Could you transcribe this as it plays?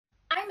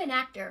I'm an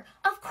actor.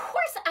 Of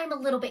course I'm a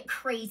little bit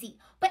crazy,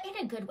 but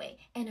in a good way,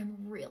 and I'm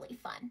really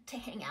fun to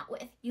hang out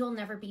with. You'll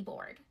never be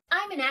bored.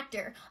 I'm an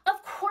actor.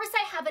 Of course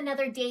I have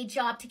another day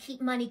job to keep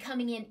money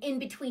coming in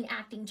between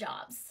acting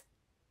jobs.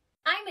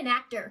 I'm an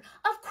actor.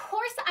 Of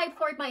course I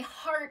poured my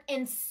heart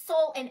and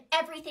soul and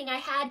everything I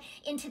had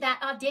into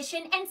that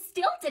audition and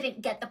still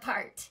didn't get the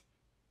part.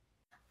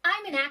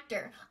 I'm an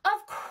actor.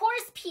 Of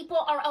course people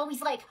are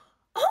always like,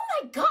 oh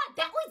my God,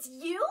 that was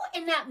you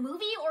in that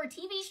movie or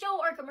TV show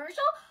or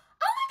commercial?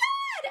 Oh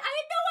my God, I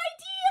had no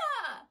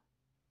idea.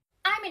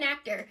 I'm an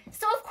actor,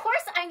 so of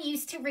course I'm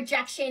used to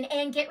rejection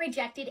and get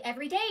rejected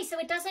every day, so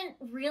it doesn't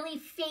really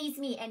faze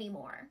me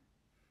anymore.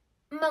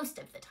 Most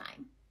of the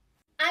time.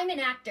 I'm an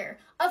actor.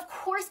 Of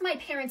course my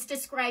parents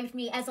described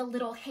me as a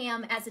little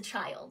ham as a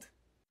child.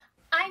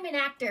 I'm an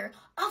actor.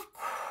 Of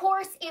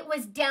course it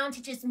was down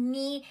to just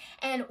me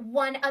and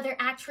one other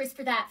actress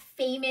for that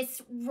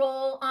famous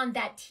role on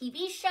that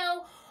TV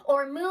show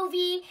or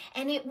movie,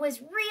 and it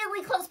was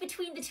really close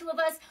between the two of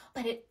us,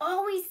 but it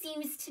always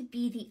seems to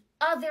be the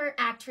other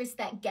actress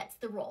that gets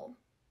the role.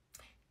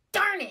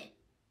 Darn it!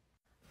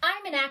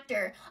 I'm an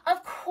actor.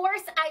 Of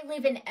course I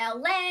live in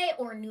LA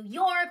or New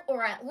York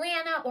or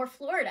Atlanta or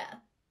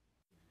Florida.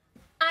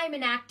 I'm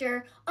an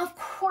actor. Of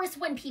course,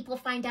 when people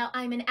find out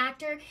I'm an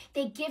actor,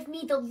 they give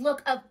me the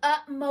look of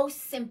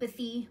utmost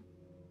sympathy.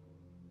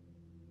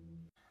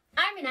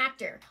 I'm an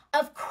actor.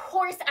 Of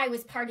course, I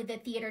was part of the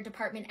theater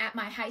department at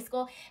my high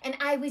school, and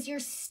I was your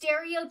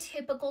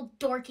stereotypical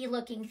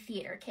dorky-looking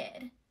theater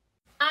kid.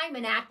 I'm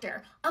an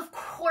actor. Of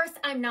course,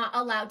 I'm not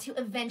allowed to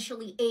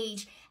eventually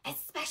age,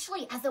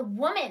 especially as a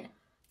woman.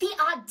 The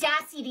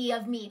audacity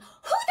of me.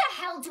 Who the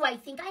hell do I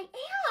think I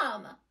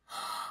am?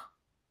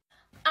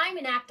 I'm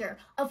an actor.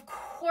 Of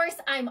course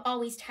I'm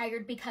always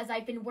tired because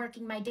I've been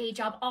working my day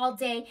job all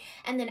day,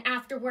 and then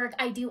after work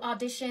I do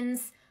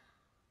auditions.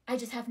 I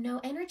just have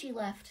no energy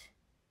left.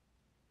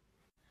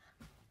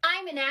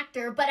 I'm an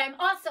actor, but I'm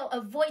also a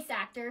voice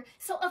actor,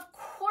 so of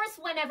course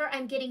whenever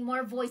I'm getting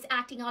more voice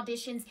acting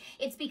auditions,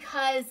 it's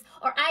because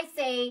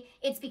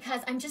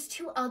I'm just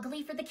too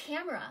ugly for the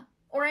camera,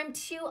 or I'm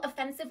too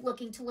offensive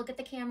looking to look at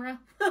the camera.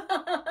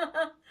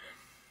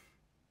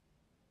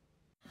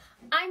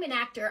 I'm an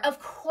actor. Of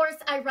course,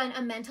 I run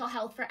a mental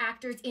health for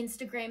actors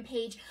Instagram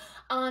page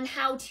on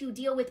how to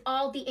deal with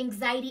all the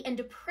anxiety and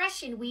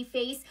depression we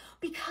face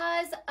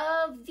because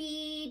of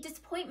the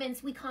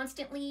disappointments we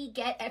constantly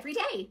get every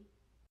day.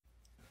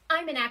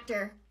 I'm an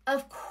actor.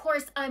 Of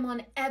course, I'm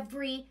on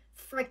every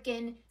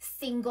frickin'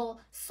 single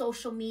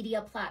social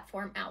media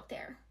platform out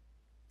there.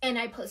 And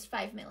I post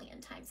 5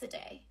 million times a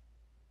day.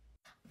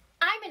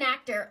 I'm an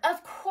actor.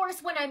 Of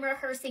course, when I'm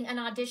rehearsing an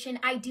audition,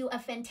 I do a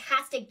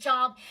fantastic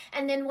job.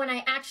 And then when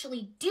I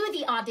actually do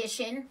the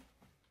audition,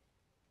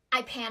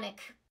 I panic.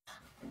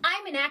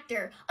 I'm an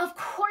actor. Of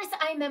course,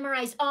 I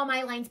memorized all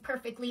my lines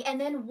perfectly. And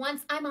then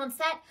once I'm on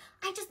set,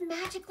 I just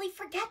magically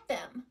forget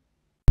them.